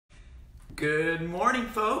Good morning,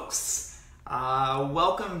 folks.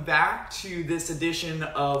 Welcome back to this edition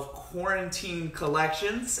of Quarantine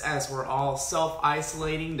Collections as we're all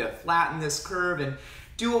self-isolating to flatten this curve and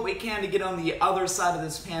do what we can to get on the other side of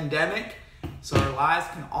this pandemic so our lives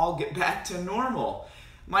can all get back to normal.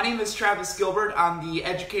 My name is Travis Gilbert. I'm the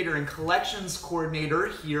Educator and Collections Coordinator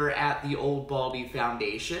here at the Old Baldy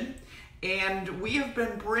Foundation. And we have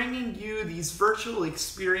been bringing you these virtual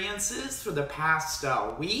experiences for the past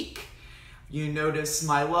week. You notice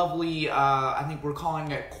my lovely, I think we're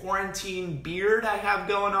calling it quarantine beard I have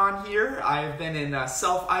going on here. I've been in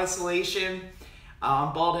self-isolation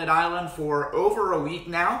on Bald Head Island for over a week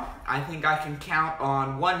now. I think I can count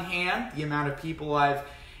on one hand the amount of people I've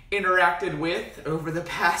interacted with over the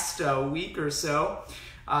past week or so.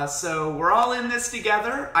 So we're all in this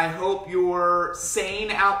together. I hope you're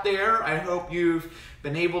sane out there. I hope you've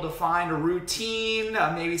been able to find a routine,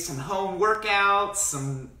 maybe some home workouts,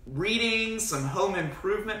 some reading, some home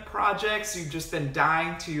improvement projects you've just been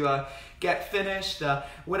dying to get finished.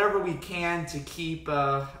 Whatever we can to keep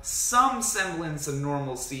some semblance of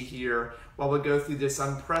normalcy here while we go through this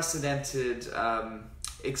unprecedented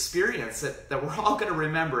experience that we're all going to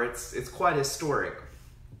remember. It's quite historic.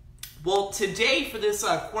 Well, today for this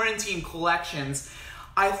Quarantine Collections,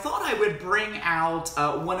 I thought I would bring out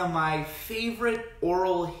one of my favorite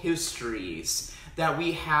oral histories that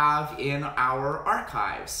we have in our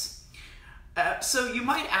archives. So you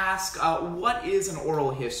might ask, what is an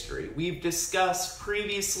oral history? We've discussed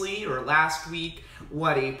previously or last week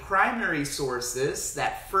what a primary source is,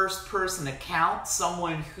 that first-person account,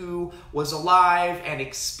 someone who was alive and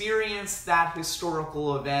experienced that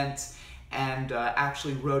historical event and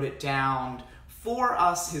actually wrote it down for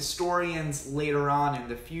us historians later on in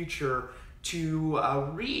the future to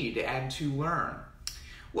read and to learn.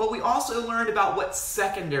 Well, we also learned about what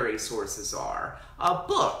secondary sources are.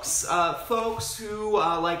 Books. Folks who,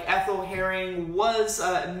 like Ethel Herring, was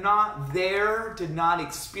not there, did not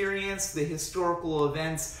experience the historical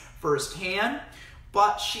events firsthand,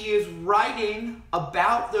 but she is writing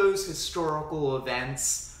about those historical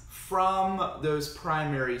events from those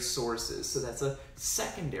primary sources. So that's a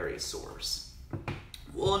secondary source.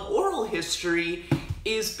 Well, an oral history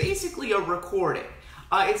is basically a recording.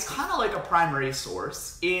 It's kind of like a primary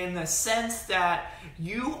source in the sense that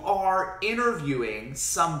you are interviewing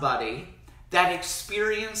somebody that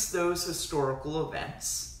experienced those historical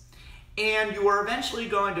events, and you are eventually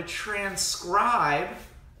going to transcribe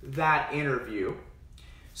that interview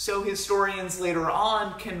so historians later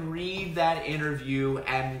on can read that interview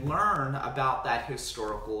and learn about that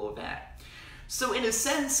historical event. So in a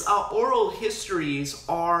sense, oral histories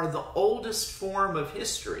are the oldest form of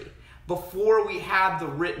history. Before we had the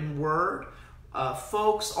written word,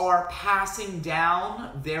 folks are passing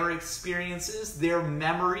down their experiences, their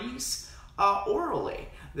memories, orally.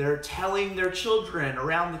 They're telling their children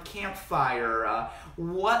around the campfire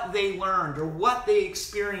what they learned or what they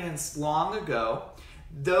experienced long ago.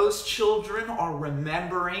 Those children are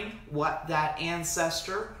remembering what that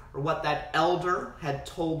ancestor or what that elder had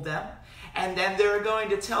told them. And then they're going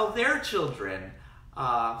to tell their children,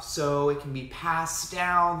 so it can be passed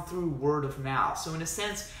down through word of mouth. So in a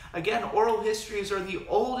sense, again, oral histories are the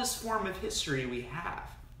oldest form of history we have.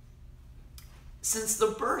 Since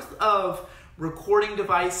the birth of recording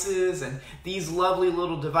devices and these lovely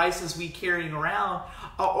little devices we carrying around,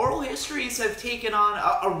 oral histories have taken on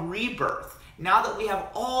a rebirth. Now that we have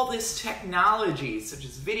all this technology, such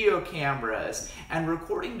as video cameras and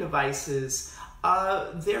recording devices,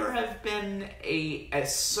 there have been a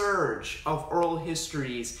surge of oral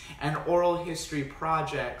histories and oral history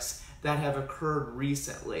projects that have occurred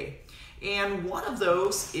recently. And one of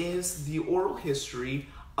those is the oral history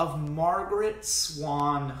of Margaret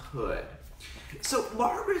Swan Hood. So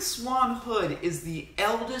Margaret Swan Hood is the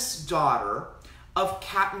eldest daughter of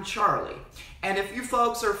Captain Charlie. And if you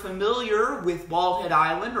folks are familiar with Bald Head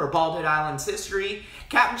Island or Bald Head Island's history,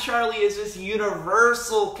 Captain Charlie is this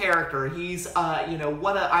universal character. He's,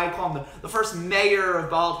 I call him the first mayor of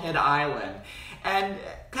Bald Head Island. And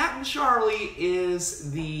Captain Charlie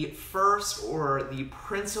is the first or the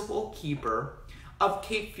principal keeper of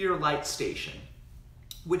Cape Fear Light Station,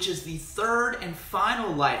 which is the third and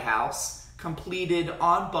final lighthouse completed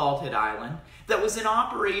on Bald Head Island that was in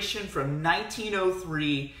operation from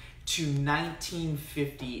 1903 to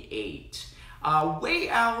 1958. Way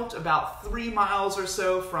out about 3 miles or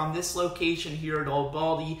so from this location here at Old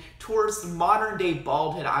Baldy towards the modern-day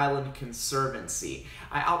Bald Head Island Conservancy,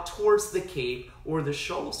 out towards the Cape or the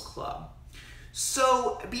Shoals Club.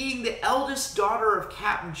 So, being the eldest daughter of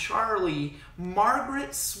Captain Charlie,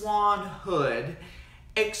 Margaret Swan Hood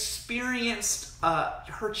experienced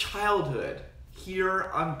her childhood here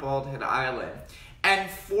on Bald Head Island. And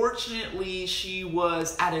fortunately, she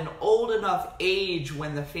was at an old enough age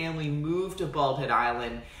when the family moved to Bald Head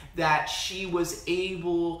Island that she was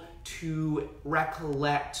able to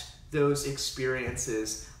recollect those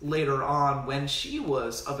experiences later on when she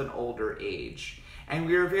was of an older age. And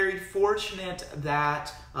we are very fortunate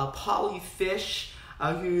that Polly Fish,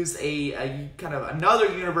 who's a kind of another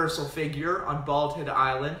universal figure on Bald Head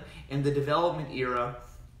Island in the development era,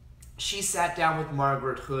 she sat down with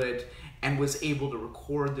Margaret Hood and was able to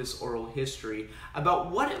record this oral history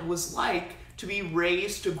about what it was like to be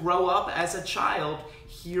raised, to grow up as a child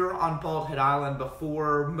here on Bald Head Island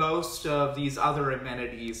before most of these other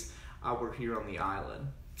amenities were here on the island.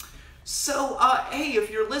 So, hey,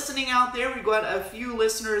 if you're listening out there, we've got a few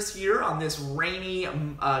listeners here on this rainy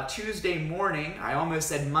Tuesday morning. I almost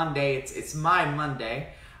said Monday. It's my Monday.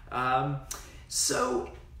 So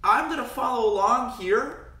I'm going to follow along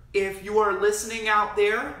here. If you are listening out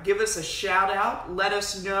there, give us a shout out. Let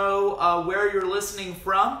us know where you're listening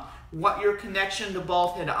from, what your connection to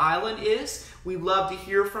Bald Head Island is. We'd love to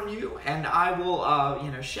hear from you, and I will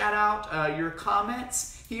shout out your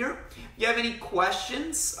comments here. If you have any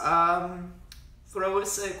questions, throw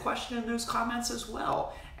us a question in those comments as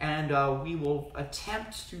well, and we will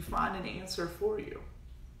attempt to find an answer for you.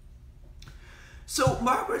 So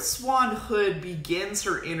Margaret Swan Hood begins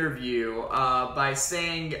her interview by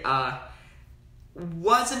saying,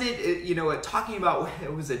 wasn't it, talking about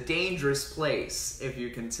it was a dangerous place, if you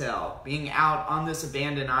can tell, being out on this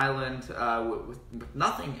abandoned island with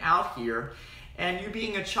nothing out here, and you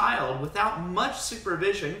being a child without much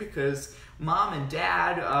supervision because mom and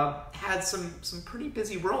dad had some pretty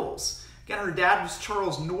busy roles. Again, her dad was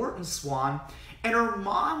Charles Norton Swan, and her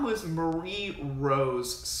mom was Marie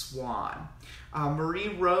Rose Swan. Marie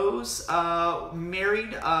Rose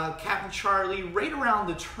married Captain Charlie right around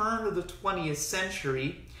the turn of the 20th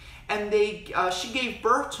century, and she gave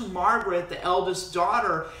birth to Margaret, the eldest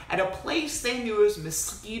daughter, at a place they knew as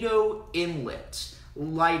Mosquito Inlet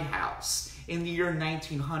Lighthouse in the year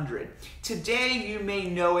 1900. Today, you may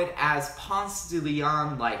know it as Ponce de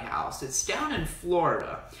Leon Lighthouse. It's down in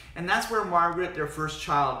Florida, and that's where Margaret, their first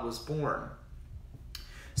child, was born.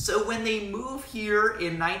 So when they move here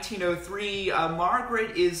in 1903,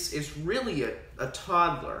 Margaret is really a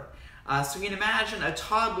toddler. So you can imagine a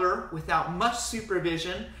toddler without much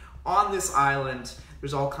supervision on this island.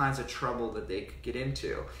 There's all kinds of trouble that they could get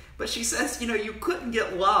into. But she says, you couldn't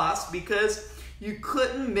get lost because you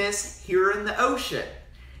couldn't miss hearing the ocean.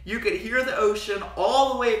 You could hear the ocean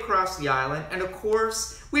all the way across the island. And of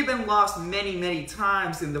course, we've been lost many, many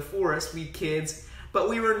times in the forest, we kids. But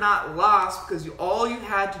we were not lost because all you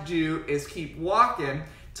had to do is keep walking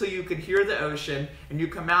till you could hear the ocean and you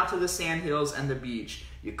come out to the sandhills and the beach.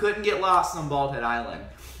 You couldn't get lost on Bald Head Island.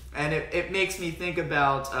 And it makes me think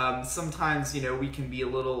about sometimes, we can be a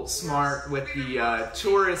little smart with the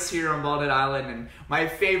tourists here on Bald Head Island. And my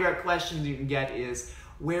favorite question you can get is,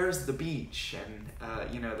 where's the beach? And,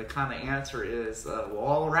 the kind of answer is,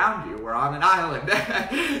 all around you. We're on an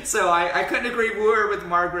island. So I couldn't agree more with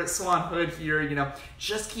Margaret Swan Hood here.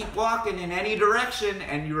 Just keep walking in any direction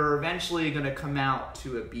and you're eventually going to come out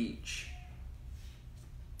to a beach.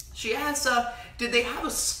 She asks, did they have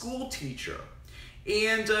a school teacher?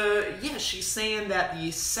 And, she's saying that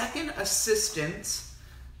the second assistant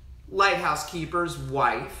lighthouse keeper's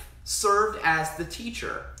wife served as the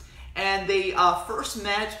teacher. And they first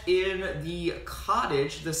met in the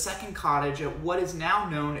cottage, the second cottage, at what is now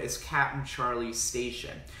known as Captain Charlie's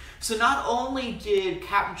Station. So not only did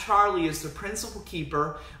Captain Charlie, as the principal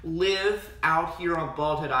keeper, live out here on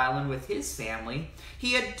Bald Head Island with his family,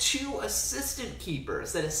 he had two assistant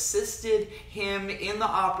keepers that assisted him in the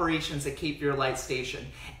operations at Cape Fear Light Station.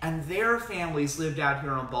 And their families lived out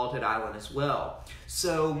here on Bald Head Island as well.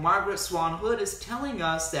 So Margaret Swan Hood is telling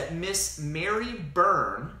us that Miss Mary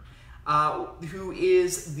Byrne, who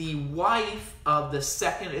is the wife of the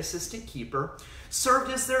second assistant keeper,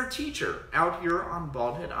 served as their teacher out here on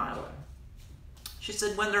Bald Head Island. She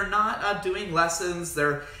said when they're not doing lessons,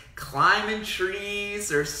 they're climbing trees,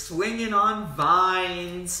 they're swinging on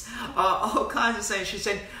vines, all kinds of things. She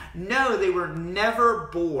said, no, they were never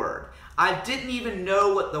bored. I didn't even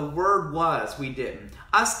know what the word was, we didn't.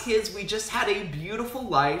 Us kids, we just had a beautiful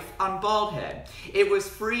life on Bald Head. It was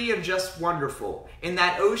free and just wonderful. And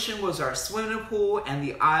that ocean was our swimming pool and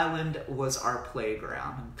the island was our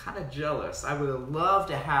playground. I'm kind of jealous. I would have loved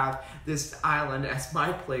to have this island as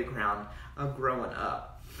my playground growing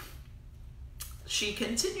up. She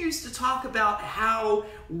continues to talk about how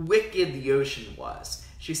wicked the ocean was.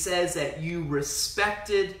 She says that you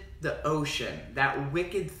respected the ocean, that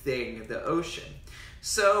wicked thing, the ocean.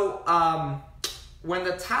 So when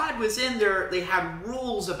the tide was in there, they had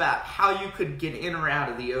rules about how you could get in or out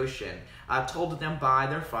of the ocean, told to them by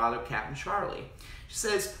their father, Captain Charlie. She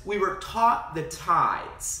says, we were taught the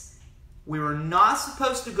tides. We were not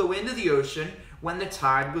supposed to go into the ocean when the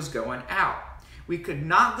tide was going out. We could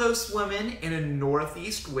not go swimming in a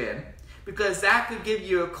northeast wind because that could give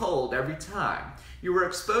you a cold every time. You were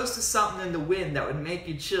exposed to something in the wind that would make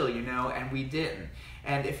you chill, you know, and we didn't.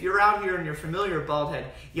 And if you're out here and you're familiar with Bald Head,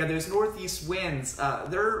 yeah, those northeast winds,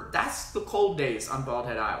 that's the cold days on Bald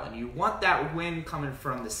Head Island. You want that wind coming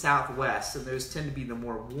from the southwest, and those tend to be the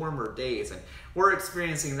more warmer days. And we're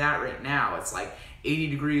experiencing that right now. It's like 80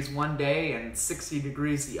 degrees one day and 60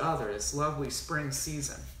 degrees the other. This lovely spring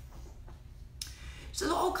season. So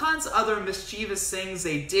there's all kinds of other mischievous things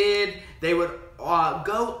they did. They would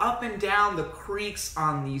go up and down the creeks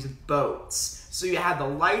on these boats. So you had the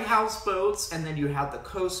lighthouse boats, and then you had the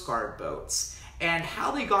Coast Guard boats. And how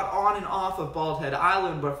they got on and off of Bald Head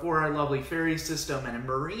Island before our lovely ferry system and a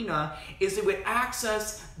marina is they would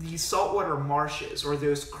access these saltwater marshes, or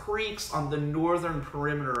those creeks on the northern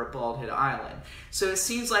perimeter of Bald Head Island. So it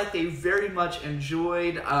seems like they very much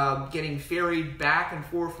enjoyed getting ferried back and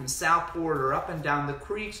forth from Southport or up and down the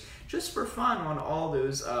creeks just for fun on all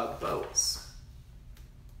those boats.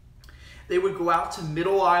 They would go out to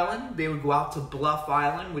Middle Island. They would go out to Bluff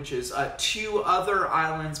Island, which is two other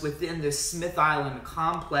islands within this Smith Island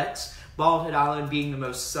complex, Bald Head Island being the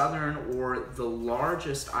most southern or the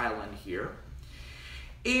largest island here.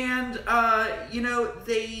 And, you know,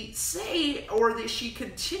 they say, or she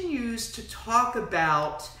continues to talk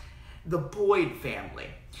about the Boyd family.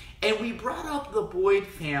 And we brought up the Boyd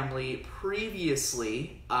family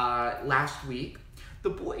previously last week. The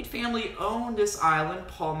Boyd family owned this island,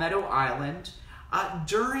 Palmetto Island,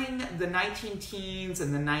 during the 19-teens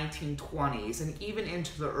and the 1920s, and even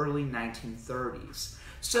into the early 1930s.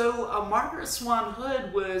 So Margaret Swan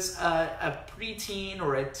Hood was a preteen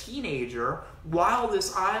or a teenager while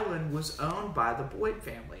this island was owned by the Boyd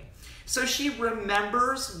family. So she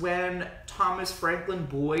remembers when Thomas Franklin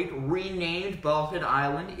Boyd renamed Bald Head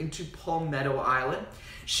Island into Palmetto Island.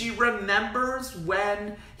 She remembers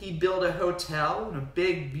when he built a hotel and a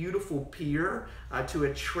big, beautiful pier to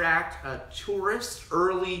attract tourists,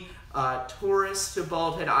 early tourists to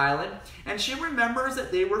Bald Head Island. And she remembers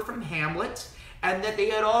that they were from Hamlet and that they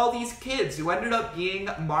had all these kids who ended up being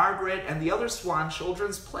Margaret and the other Swan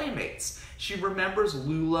children's playmates. She remembers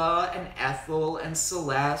Lula and Ethel and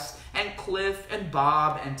Celeste and Cliff and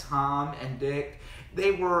Bob and Tom and Dick.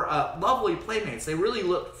 They were lovely playmates. They really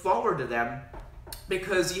looked forward to them.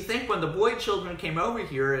 Because you think when the Boyd children came over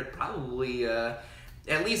here, it probably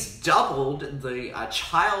at least doubled the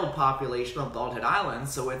child population on Bald Head Island.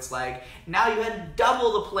 So it's like, now you had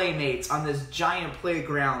double the playmates on this giant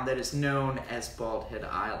playground that is known as Bald Head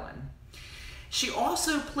Island. She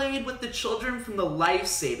also played with the children from the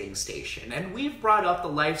life-saving station. And we've brought up the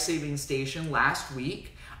life-saving station last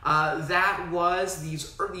week. That was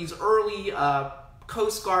these early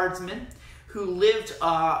Coast Guardsmen who lived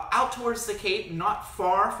out towards the Cape, not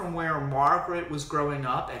far from where Margaret was growing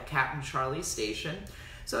up at Captain Charlie's station.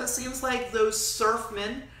 So it seems like those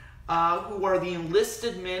surfmen, who are the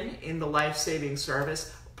enlisted men in the life-saving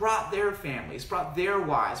service, brought their families, brought their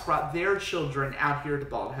wives, brought their children out here to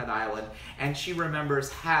Bald Head Island, and she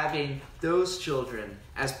remembers having those children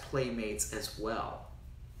as playmates as well.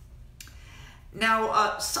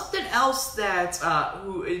 Now, something else that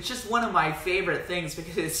it's just one of my favorite things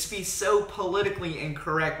because it's to be so politically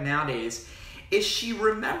incorrect nowadays, is she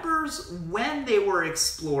remembers when they were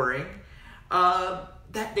exploring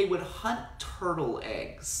that they would hunt turtle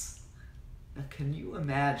eggs. Now, can you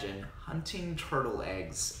imagine hunting turtle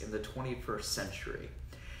eggs in the 21st century?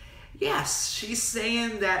 Yes, she's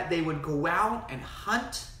saying that they would go out and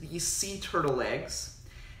hunt these sea turtle eggs.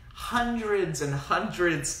 Hundreds and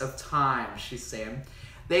hundreds of times, she's saying.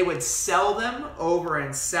 They would sell them over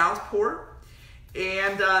in Southport,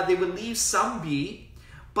 and they would leave some be,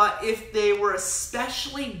 but if they were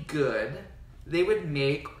especially good, they would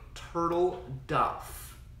make turtle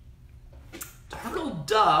duff. Turtle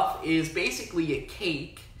duff is basically a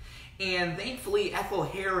cake, and thankfully Ethel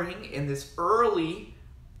Herring, in this early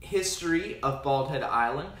history of Bald Head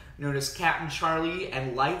Island, known as Captain Charlie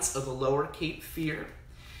and Lights of the Lower Cape Fear,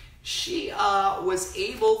 she was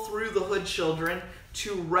able, through the Hood children,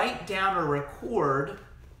 to write down or record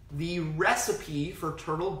the recipe for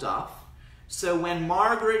turtle duff. So when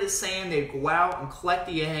Margaret is saying they'd go out and collect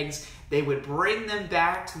the eggs, they would bring them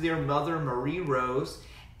back to their mother, Marie Rose,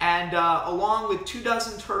 and along with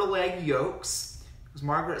 24 turtle egg yolks, Because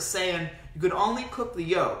Margaret's saying you could only cook the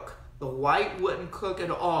yolk. The white wouldn't cook at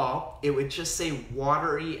all. It would just say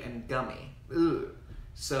watery and gummy. Ugh.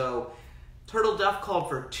 So Turtle Duff called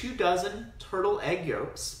for 2 dozen turtle egg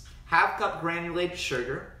yolks, ½ cup granulated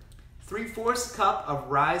sugar, 3/4 cup of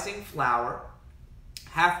rising flour,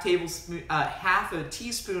 half a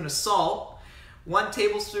teaspoon of salt, 1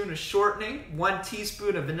 tablespoon of shortening, 1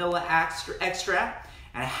 teaspoon of vanilla extract,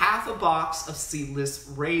 and ½ a box of seedless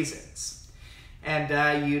raisins.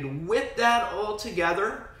 And you'd whip that all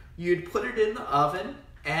together. You'd put it in the oven,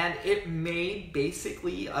 and it made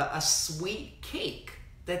basically a sweet cake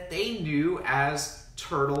that they knew as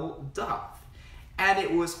Turtle Duff. And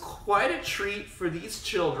it was quite a treat for these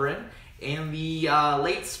children in the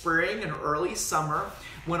late spring and early summer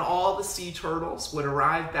when all the sea turtles would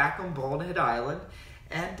arrive back on Bald Island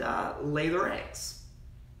and lay their eggs.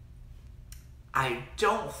 I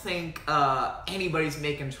don't think anybody's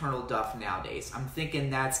making Turtle Duff nowadays. I'm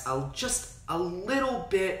thinking that's just a little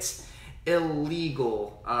bit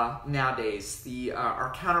illegal nowadays.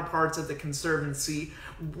 Our counterparts at the Conservancy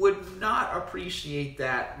would not appreciate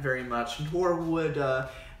that very much, nor would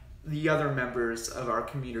the other members of our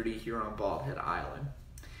community here on Bald Head Island.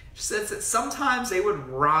 She says that sometimes they would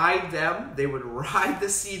ride them. They would ride the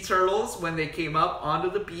sea turtles when they came up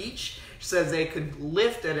onto the beach. She says they could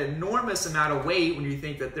lift an enormous amount of weight when you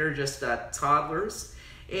think that they're just toddlers.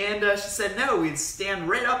 And she said, no, we'd stand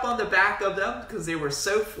right up on the back of them because they were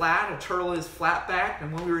so flat. A turtle is flat backed.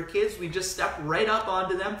 And when we were kids, we just stepped right up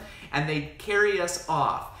onto them and they'd carry us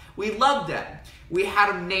off. We loved them. We had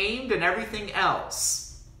them named and everything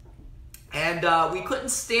else. And we couldn't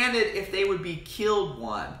stand it if they would be killed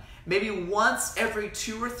one. Maybe once every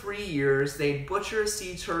 2 or 3 years, they'd butcher a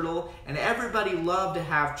sea turtle, and everybody loved to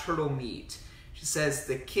have turtle meat. She says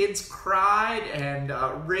the kids cried and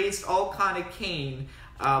raised all kind of Cain,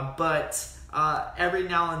 but every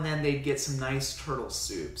now and then they'd get some nice turtle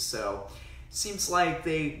soup. So seems like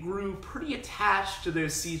they grew pretty attached to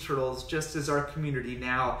those sea turtles, just as our community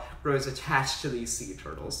now grows attached to these sea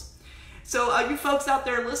turtles. So you folks out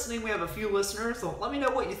there listening, we have a few listeners. So let me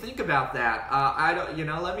know what you think about that.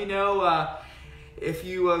 Let me know if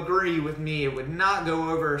you agree with me. It would not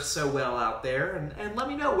go over so well out there. And let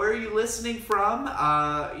me know, where are you listening from?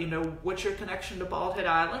 What's your connection to Bald Head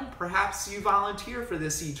Island? Perhaps you volunteer for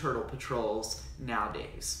the Sea Turtle Patrols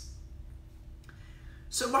nowadays.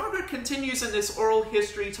 So Margaret continues in this oral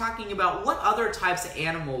history talking about what other types of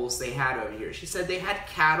animals they had over here. She said they had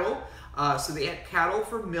cattle. So they had cattle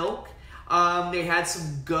for milk. They had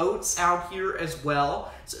some goats out here as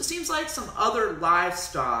well. So it seems like some other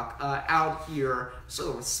livestock out here.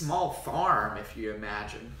 Sort of a small farm, if you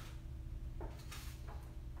imagine.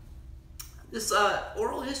 This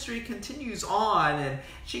oral history continues on, and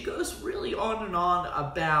she goes really on and on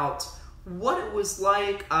about what it was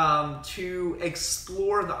like to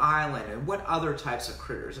explore the island and what other types of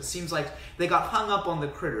critters. It seems like they got hung up on the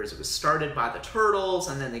critters. It was started by the turtles,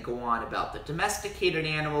 and then they go on about the domesticated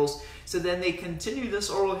animals. So then they continue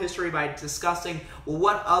this oral history by discussing, well,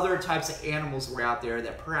 what other types of animals were out there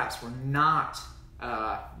that perhaps were not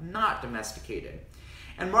domesticated.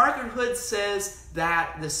 And Margaret Hood says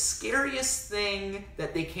that the scariest thing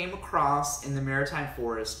that they came across in the maritime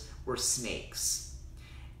forest were snakes.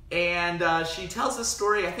 And she tells the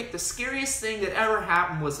story, I think the scariest thing that ever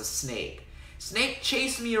happened was a snake. Snake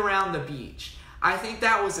chased me around the beach. I think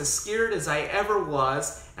that was as scared as I ever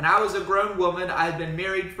was, and I was a grown woman. I had been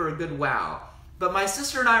married for a good while. But my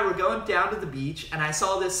sister and I were going down to the beach, and I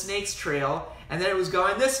saw this snake's trail, and then it was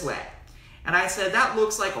going this way. And I said, that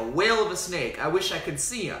looks like a whale of a snake. I wish I could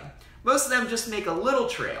see him. Most of them just make a little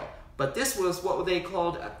trail, but this was what they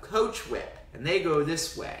called a coach whip, and they go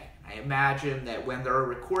this way. I imagine that when they're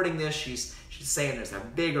recording this, she's saying there's a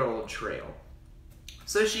big old trail.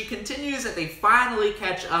 So she continues that they finally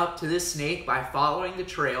catch up to this snake by following the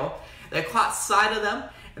trail. They caught sight of them,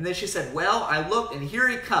 and then she said, well, I looked, and here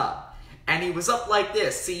he come. And he was up like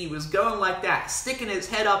this. See, he was going like that, sticking his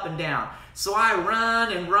head up and down. So I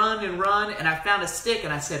run and run and run, and I found a stick,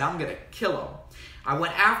 and I said, I'm going to kill him. I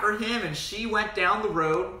went after him, and she went down the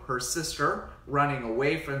road, her sister, running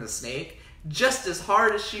away from the snake, just as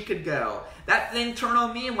hard as she could go. That thing turned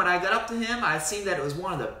on me, and when I got up to him, I seen that it was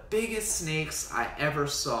one of the biggest snakes I ever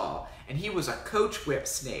saw. And he was a coach whip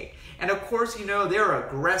snake. And of course, you know, they're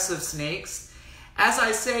aggressive snakes. As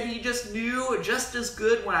I said, he just knew just as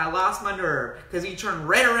good when I lost my nerve, because he turned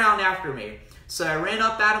right around after me. So I ran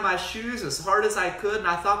up out of my shoes as hard as I could, and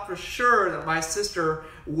I thought for sure that my sister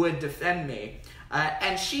would defend me.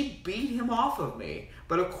 And she beat him off of me.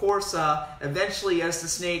 But of course, eventually as the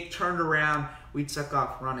snake turned around, we took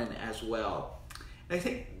off running as well. I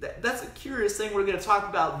think that's a curious thing. We're going to talk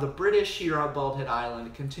about the British here on Bald Head Island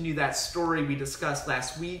and continue that story we discussed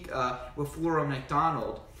last week with Flora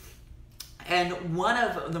MacDonald. And one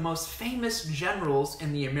of the most famous generals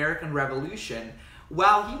in the American Revolution,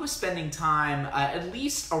 while he was spending time at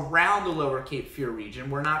least around the Lower Cape Fear region,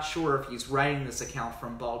 we're not sure if he's writing this account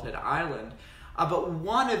from Bald Head Island, but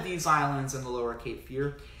one of these islands in the Lower Cape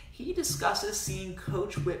Fear, he discusses seeing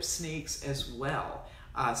coach whip snakes as well.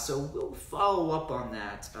 So we'll follow up on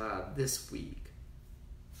that this week.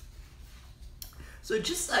 So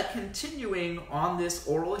just continuing on this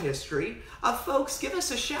oral history, folks, give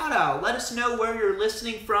us a shout out. Let us know where you're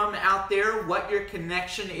listening from out there, what your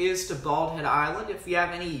connection is to Bald Head Island. If you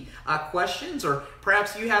have any questions, or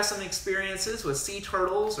perhaps you have some experiences with sea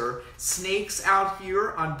turtles or snakes out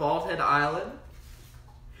here on Bald Head Island.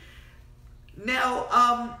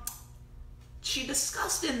 Now, she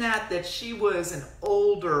discussed in that she was an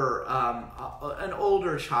older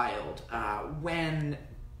child when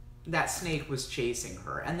that snake was chasing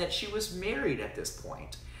her, and that she was married at this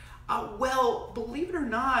point. Well, believe it or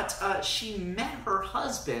not, she met her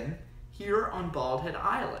husband here on Bald Head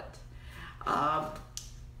Island.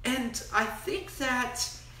 And I think that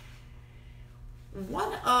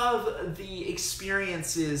one of the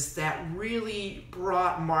experiences that really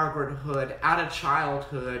brought Margaret Hood out of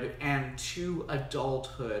childhood and to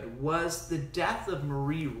adulthood was the death of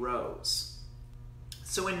Marie Rose.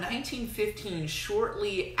 So in 1915,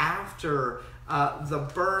 shortly after the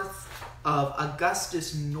birth of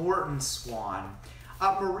Augustus Norton Swan,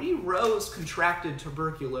 Marie Rose contracted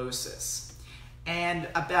tuberculosis. And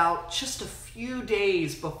about just a few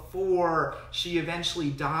days before she eventually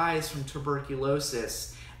dies from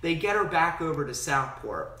tuberculosis, they get her back over to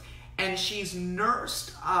Southport. And she's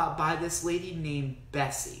nursed by this lady named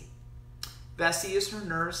Bessie. Bessie is her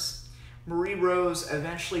nurse. Marie Rose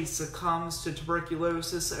eventually succumbs to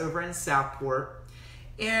tuberculosis over in Southport.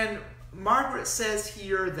 And Margaret says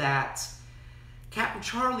here that Captain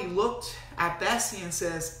Charlie looked at Bessie and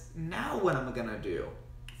says, now what am I going to do?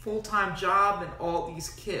 Full-time job and all these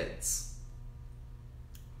kids.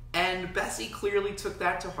 And Bessie clearly took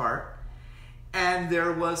that to heart. And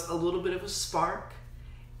there was a little bit of a spark.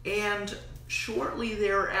 And shortly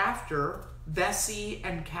thereafter, Bessie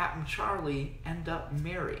and Captain Charlie end up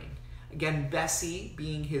marrying. Again, Bessie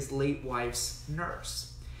being his late wife's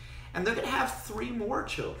nurse. And they're going to have 3 more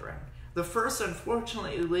children. The first,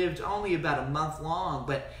 unfortunately, lived only about a month long,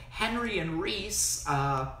 but Henry and Reese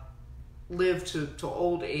lived to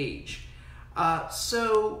old age.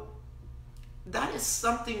 So that is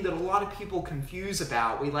something that a lot of people confuse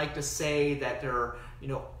about. We like to say that there are,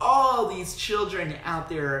 all these children out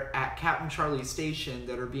there at Captain Charlie's station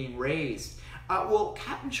that are being raised. Well,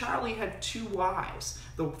 Captain Charlie had 2 wives.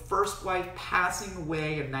 The first wife passing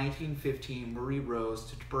away in 1915, Marie Rose,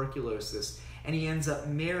 to tuberculosis, and he ends up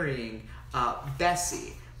marrying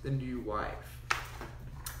Bessie, the new wife.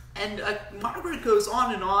 And Margaret goes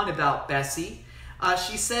on and on about Bessie.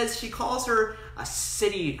 She calls her a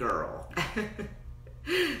city girl.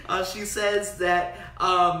 She says that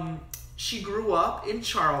she grew up in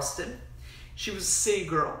Charleston. She was a city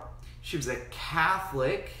girl. She was a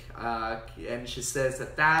Catholic. And she says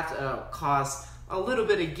that caused a little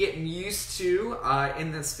bit of getting used to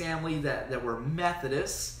in this family that were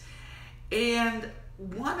Methodists. And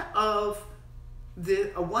one of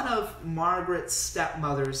Margaret's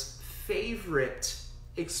stepmother's favorite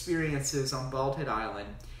experiences on Bald Head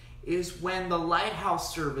Island is when the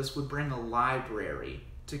lighthouse service would bring a library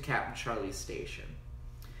to Captain Charlie's station.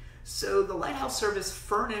 So the lighthouse service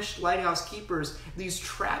furnished lighthouse keepers these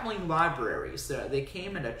traveling libraries. They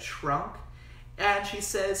came in a trunk, and she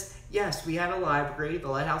says, yes, we had a library. The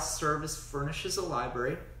lighthouse service furnishes a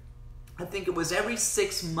library. I think it was every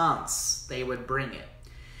 6 months they would bring it.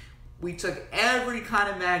 We took every kind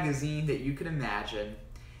of magazine that you could imagine,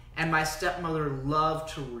 and my stepmother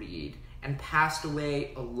loved to read and passed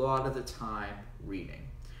away a lot of the time reading.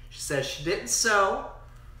 She says she didn't sew,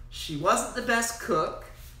 she wasn't the best cook,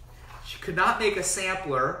 she could not make a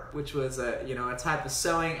sampler, which was a type of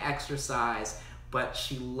sewing exercise, but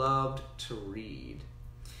she loved to read.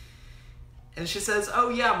 And she says, oh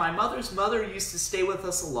yeah, my mother's mother used to stay with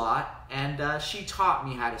us a lot, and she taught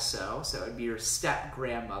me how to sew, so it would be her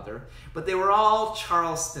step-grandmother. But they were all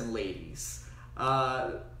Charleston ladies.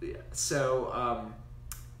 You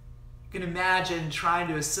can imagine trying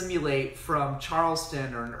to assimilate from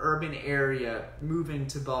Charleston or an urban area moving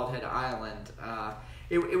to Bald Head Island.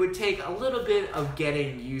 It would take a little bit of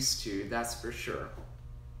getting used to, that's for sure.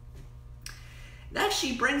 Next,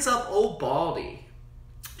 she brings up old Baldy.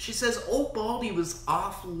 She says old Baldy was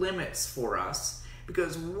off limits for us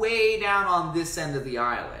because way down on this end of the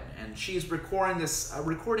island, and she's recording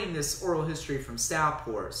this oral history from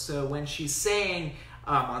Southport. So when she's saying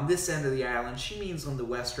on this end of the island, she means on the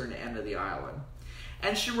western end of the island.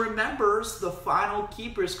 And she remembers the final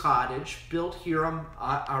keeper's cottage built here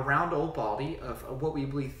around Old Baldy, of what we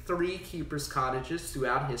believe 3 keeper's cottages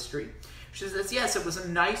throughout history. She says, yes, it was a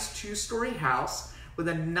nice 2-story house with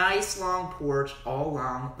a nice long porch all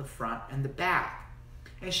along the front and the back.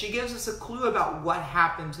 And she gives us a clue about what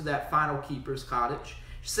happened to that final keeper's cottage.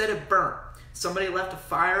 She said it burnt. Somebody left a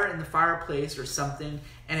fire in the fireplace or something,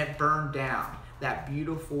 and it burned down that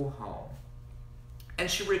beautiful home. And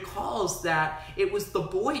she recalls that it was the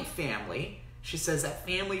Boyd family. She says that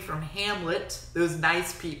family from Hamlet, those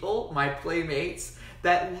nice people, my playmates,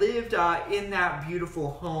 that lived in that beautiful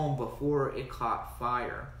home before it caught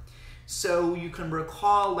fire. So you can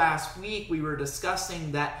recall last week we were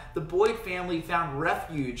discussing that the Boyd family found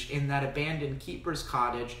refuge in that abandoned keeper's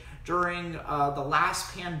cottage during the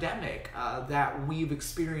last pandemic that we've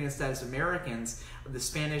experienced as Americans, the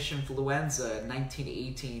Spanish influenza in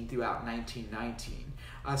 1918 throughout 1919.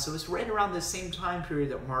 So it's right around the same time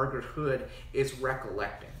period that Margaret Hood is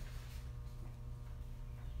recollecting.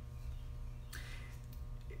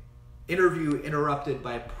 Interview interrupted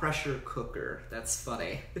by pressure cooker. That's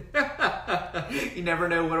funny. You never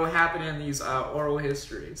know what will happen in these oral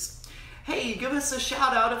histories. Hey, give us a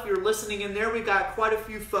shout out if you're listening in there. We got quite a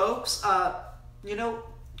few folks,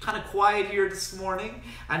 kind of quiet here this morning.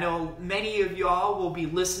 I know many of y'all will be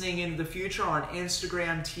listening in the future on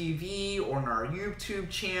Instagram TV or on our YouTube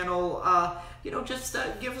channel. Just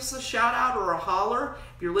give us a shout out or a holler.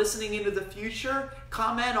 If you're listening into the future,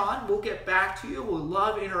 comment on. We'll get back to you. We'll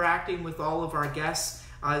love interacting with all of our guests.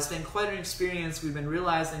 It's been quite an experience. We've been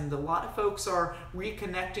realizing that a lot of folks are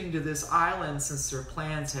reconnecting to this island since their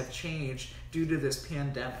plans have changed due to this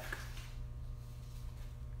pandemic.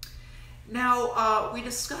 Now, we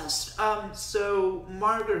discussed, so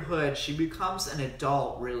Margaret Hood, she becomes an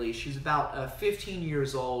adult, really. She's about 15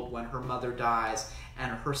 years old when her mother dies,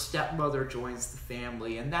 and her stepmother joins the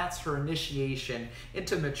family, and that's her initiation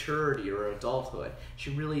into maturity or adulthood.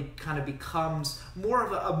 She really kind of becomes more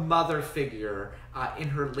of a mother figure in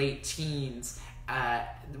her late teens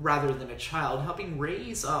rather than a child, helping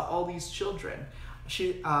raise all these children.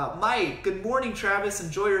 Mike, good morning, Travis.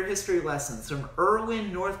 Enjoy your history lessons from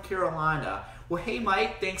Irwin, North Carolina. Well, hey,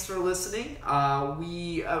 Mike, thanks for listening.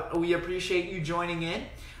 We appreciate you joining in.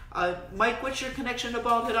 Mike, what's your connection to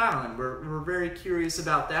Bald Island? We're very curious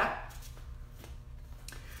about that.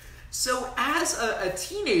 So, as a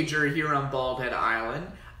teenager here on Bald Island,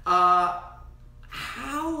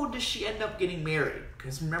 how does she end up getting married?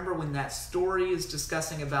 Because remember when that story is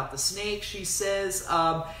discussing about the snake, she says,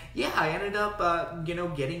 yeah, I ended up,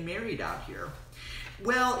 getting married out here.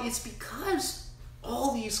 Well, it's because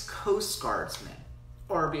all these Coast Guardsmen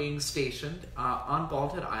are being stationed on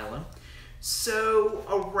Bald Island. So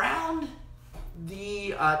around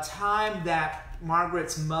the time that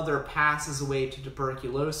Margaret's mother passes away to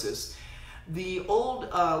tuberculosis, the old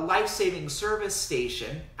life-saving service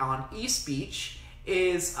station on East Beach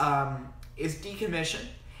is decommissioned,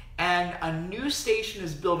 and a new station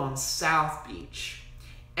is built on South Beach.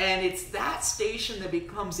 And it's that station that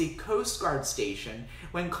becomes a Coast Guard station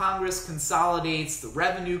when Congress consolidates the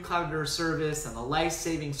Revenue Cutter Service and the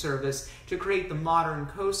Life-Saving Service to create the modern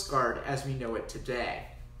Coast Guard as we know it today.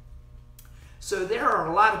 So there are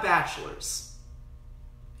a lot of bachelors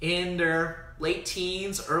in their late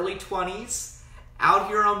teens, early 20s, out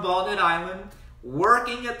here on Bald Island,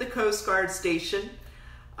 working at the Coast Guard station.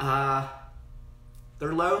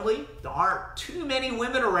 They're lonely. There aren't too many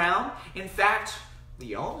women around. In fact,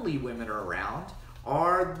 the only women around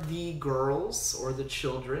are the girls or the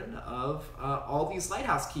children of all these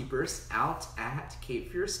lighthouse keepers out at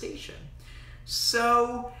Cape Fear Station.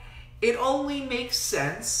 So it only makes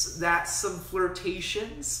sense that some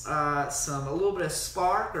flirtations, a little bit of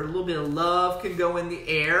spark or a little bit of love can go in the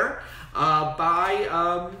air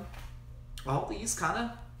by all these kind of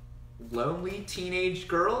lonely teenage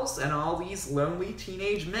girls and all these lonely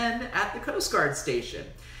teenage men at the Coast Guard station.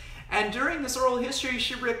 And during this oral history,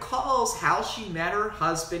 she recalls how she met her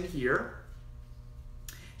husband here.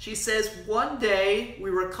 She says, one day we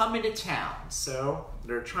were coming to town. So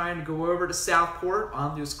they're trying to go over to Southport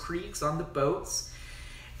on those creeks, on the boats.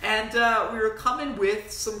 And we were coming with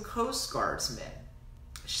some Coast Guardsmen.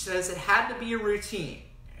 She says it had to be a routine.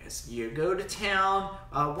 You go to town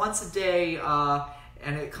once a day,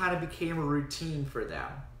 and it kind of became a routine for them.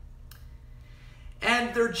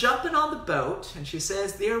 And they're jumping on the boat, and she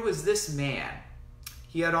says there was this man.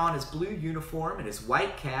 He had on his blue uniform and his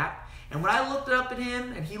white cap. And when I looked up at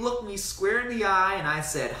him and he looked me square in the eye and I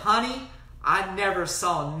said, "Honey, I never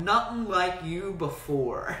saw nothing like you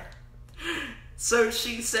before." So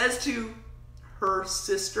she says to her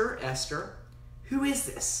sister, Esther, "Who is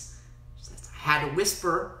this?" She says, "I had to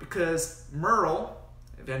whisper because Merle,"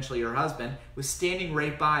 eventually her husband, "was standing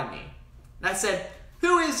right by me." And I said,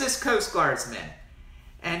 "Who is this Coast Guardsman?"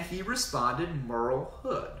 And he responded, "Merle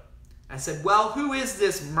Hood." I said, "Well, who is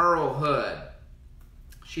this Merle Hood?"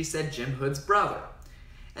 She said, "Jim Hood's brother."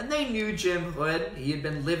 And they knew Jim Hood. He had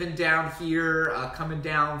been living down here, coming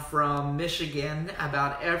down from Michigan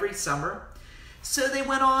about every summer. So they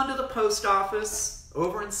went on to the post office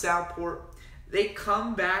over in Southport. They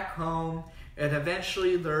come back home, and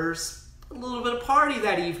eventually there's a little bit of party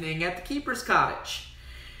that evening at the keeper's cottage.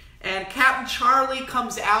 And Captain Charlie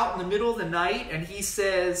comes out in the middle of the night, and he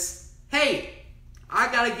says, "Hey, I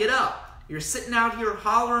gotta get up. You're sitting out here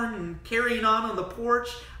hollering and carrying on the porch.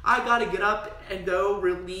 I gotta get up and go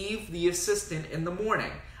relieve the assistant in the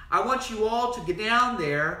morning. I want you all to get down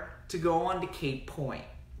there to go on to Cape Point,"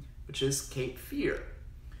 which is Cape Fear.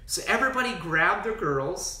 So everybody grabbed their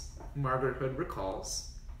girls, Margaret Hood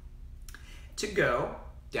recalls, to go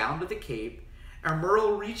down to the Cape, and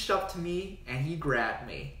Merle reached up to me and he grabbed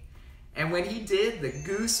me. And when he did, the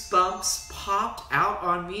goosebumps popped out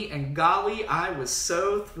on me, and golly, I was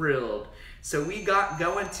so thrilled. So we got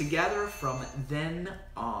going together from then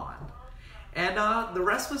on. And the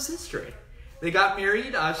rest was history. They got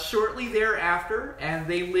married shortly thereafter, and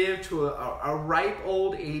they lived to a ripe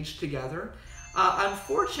old age together.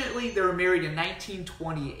 Unfortunately, they were married in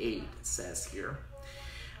 1928, it says here.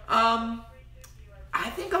 I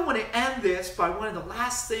think I want to end this by one of the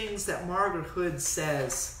last things that Margaret Hood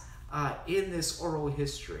says in this oral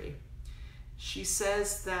history. She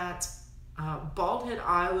says that Bald Head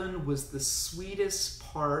Island was the sweetest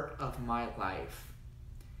part of my life.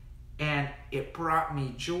 And it brought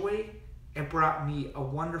me joy, it brought me a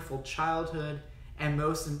wonderful childhood, and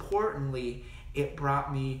most importantly, it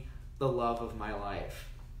brought me the love of my life.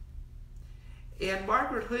 And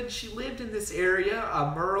Margaret Hood, she lived in this area.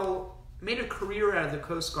 Merle made a career out of the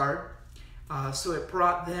Coast Guard. So it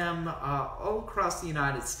brought them all across the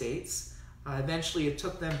United States. Eventually it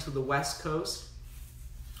took them to the West Coast.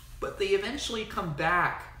 But they eventually come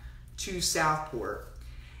back to Southport.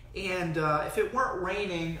 And if it weren't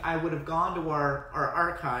raining, I would have gone to our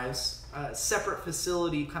archives, a separate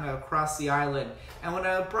facility kind of across the island, and when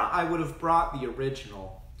I would have brought the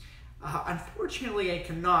original. Unfortunately, I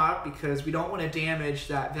cannot because we don't want to damage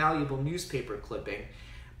that valuable newspaper clipping.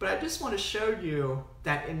 But I just want to show you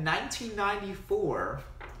that in 1994,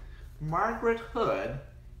 Margaret Hood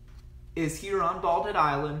is here on Bald Head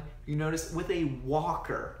Island, you notice, with a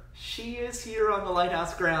walker. She is here on the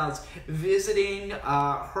lighthouse grounds visiting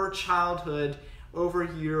her childhood over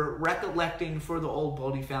here, recollecting for the Old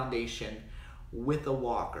Baldy Foundation with a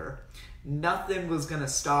walker. Nothing was going to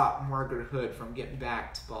stop Margaret Hood from getting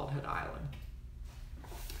back to Bald Head Island.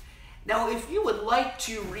 Now, if you would like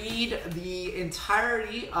to read the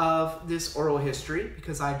entirety of this oral history,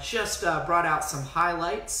 because I just brought out some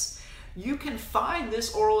highlights, you can find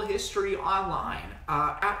this oral history online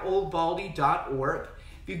at oldbaldy.org.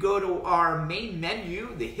 If you go to our main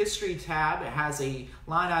menu, the History tab, it has a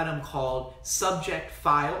line item called Subject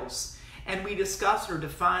Files, and we discuss or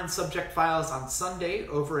define subject files on Sunday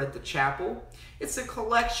over at the chapel. It's a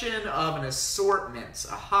collection of an assortment,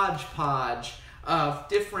 a hodgepodge, of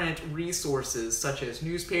different resources such as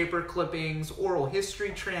newspaper clippings, oral history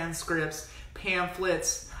transcripts,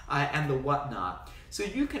 pamphlets, and the whatnot. So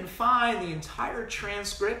you can find the entire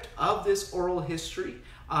transcript of this oral history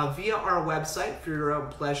via our website for your own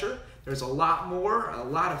pleasure. There's a lot more, a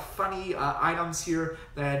lot of funny items here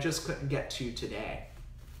that I just couldn't get to today.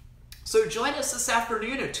 So join us this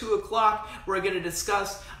afternoon at 2 o'clock. We're going to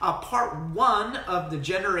discuss part 1 of the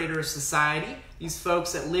Generator Society. These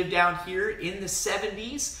folks that lived down here in the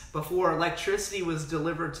 70s before electricity was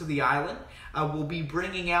delivered to the island. We'll be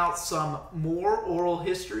bringing out some more oral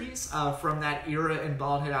histories from that era in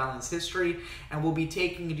Bald Head Island's history, and we'll be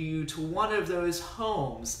taking you to one of those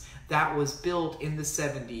homes that was built in the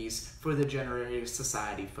 70s for the Generator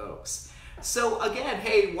Society folks. So again,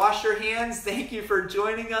 hey, wash your hands. Thank you for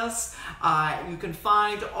joining us. You can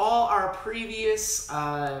find all our previous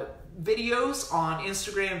videos on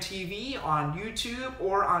Instagram TV, on YouTube,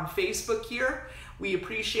 or on Facebook here. We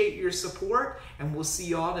appreciate your support, and we'll see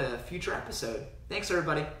you all in a future episode. Thanks,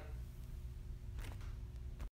 everybody.